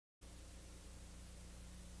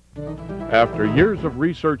After years of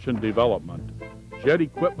research and development, Jet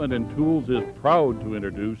Equipment and Tools is proud to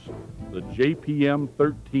introduce the JPM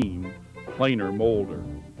 13 planer molder.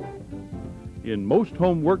 In most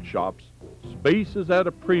home workshops, space is at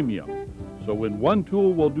a premium, so when one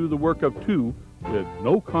tool will do the work of two with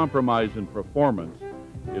no compromise in performance,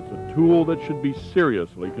 it's a tool that should be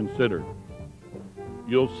seriously considered.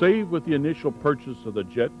 You'll save with the initial purchase of the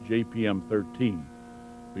Jet JPM 13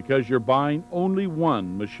 because you're buying only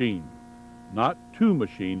one machine, not two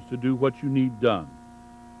machines to do what you need done.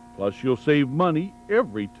 Plus, you'll save money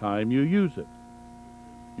every time you use it.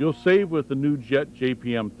 You'll save with the new Jet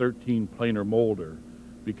JPM 13 planer molder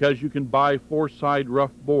because you can buy four-side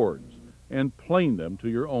rough boards and plane them to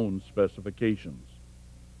your own specifications.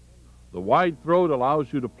 The wide throat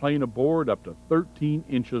allows you to plane a board up to 13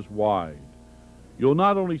 inches wide. You'll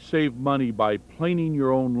not only save money by planing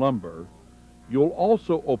your own lumber, you'll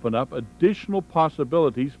also open up additional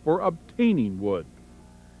possibilities for obtaining wood.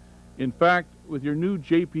 In fact, with your new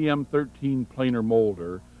JPM 13 planer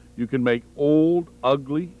molder, you can make old,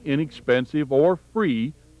 ugly, inexpensive, or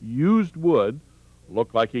free used wood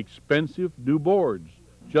look like expensive new boards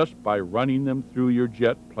just by running them through your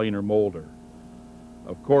Jet planer molder.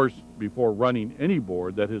 Of course, before running any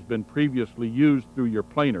board that has been previously used through your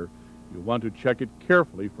planer, you'll want to check it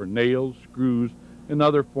carefully for nails, screws, and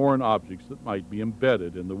other foreign objects that might be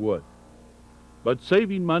embedded in the wood. But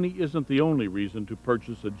saving money isn't the only reason to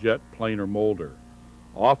purchase a Jet planer molder.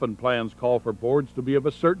 Often plans call for boards to be of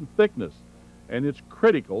a certain thickness, and it's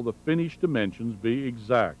critical the finish dimensions be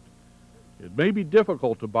exact. It may be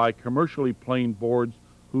difficult to buy commercially planed boards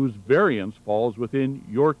whose variance falls within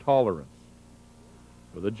your tolerance.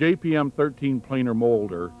 With a JPM 13 planer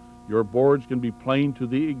molder, your boards can be planed to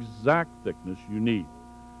the exact thickness you need.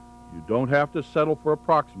 You don't have to settle for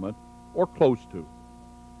approximate or close to.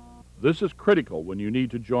 This is critical when you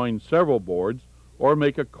need to join several boards or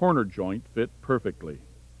make a corner joint fit perfectly.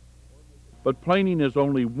 But planing is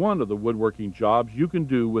only one of the woodworking jobs you can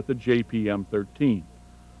do with the JPM 13.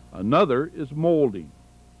 Another is molding.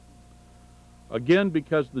 Again,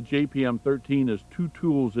 because the JPM 13 is two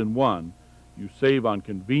tools in one, you save on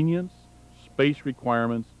convenience, space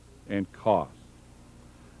requirements, and cost.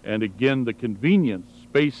 And again, the convenience,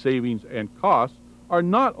 space savings, and costs are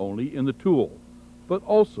not only in the tool, but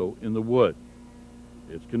also in the wood.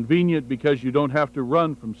 It's convenient because you don't have to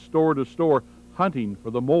run from store to store hunting for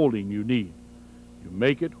the molding you need. You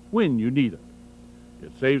make it when you need it.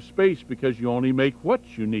 It saves space because you only make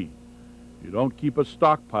what you need. You don't keep a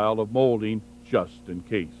stockpile of molding just in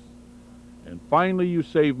case. And finally, you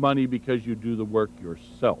save money because you do the work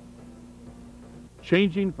yourself.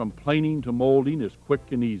 Changing from planing to molding is quick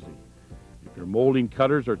and easy. If your molding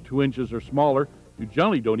cutters are 2 inches or smaller, you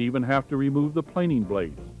generally don't even have to remove the planing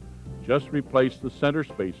blades. Just replace the center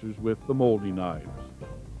spacers with the molding knives.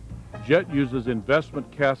 Jet uses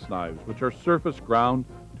investment cast knives, which are surface ground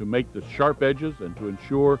to make the sharp edges and to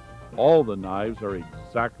ensure all the knives are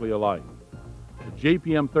exactly alike. The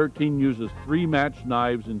JPM 13 uses 3 matched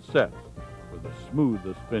knives in sets for the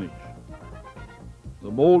smoothest finish. The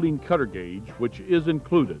molding cutter gauge, which is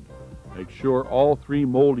included, makes sure all 3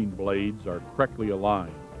 molding blades are correctly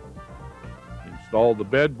aligned. Install the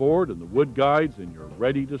bedboard and the wood guides and you're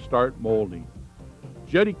ready to start molding.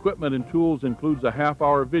 Jet Equipment and Tools includes a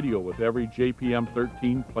half-hour video with every JPM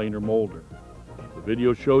 13 planer molder. The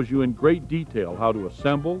video shows you in great detail how to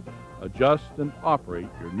assemble, adjust, and operate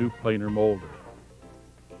your new planer molder.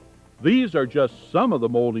 These are just some of the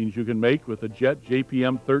moldings you can make with the Jet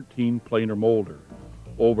JPM 13 planer molder.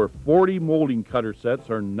 Over 40 molding cutter sets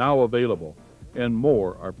are now available, and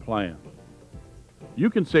more are planned.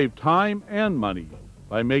 You can save time and money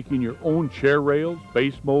by making your own chair rails,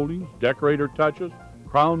 base moldings, decorator touches,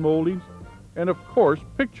 crown moldings, and of course,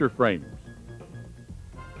 picture frames.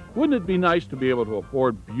 Wouldn't it be nice to be able to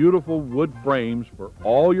afford beautiful wood frames for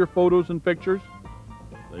all your photos and pictures?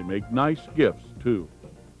 They make nice gifts, too.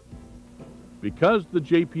 Because the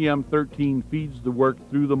JPM 13 feeds the work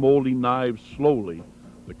through the molding knives slowly,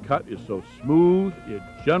 the cut is so smooth it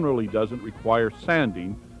generally doesn't require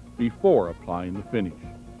sanding before applying the finish.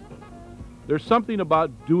 There's something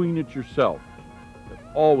about doing it yourself that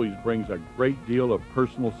always brings a great deal of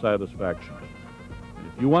personal satisfaction. And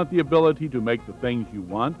if you want the ability to make the things you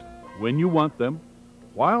want, when you want them,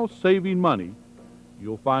 while saving money,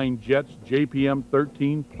 you'll find Jet's JPM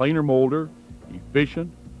 13 planer molder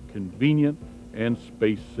efficient, convenient, and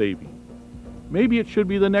space-saving. Maybe it should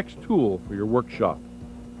be the next tool for your workshop.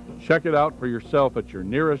 Check it out for yourself at your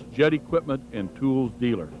nearest Jet Equipment and Tools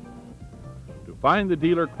dealer. To find the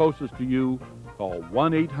dealer closest to you, call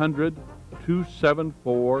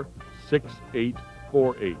 1-800-274-6800.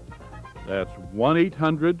 6848. That's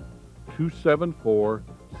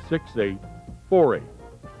 1-800-274-6848.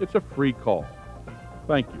 It's a free call.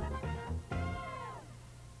 Thank you.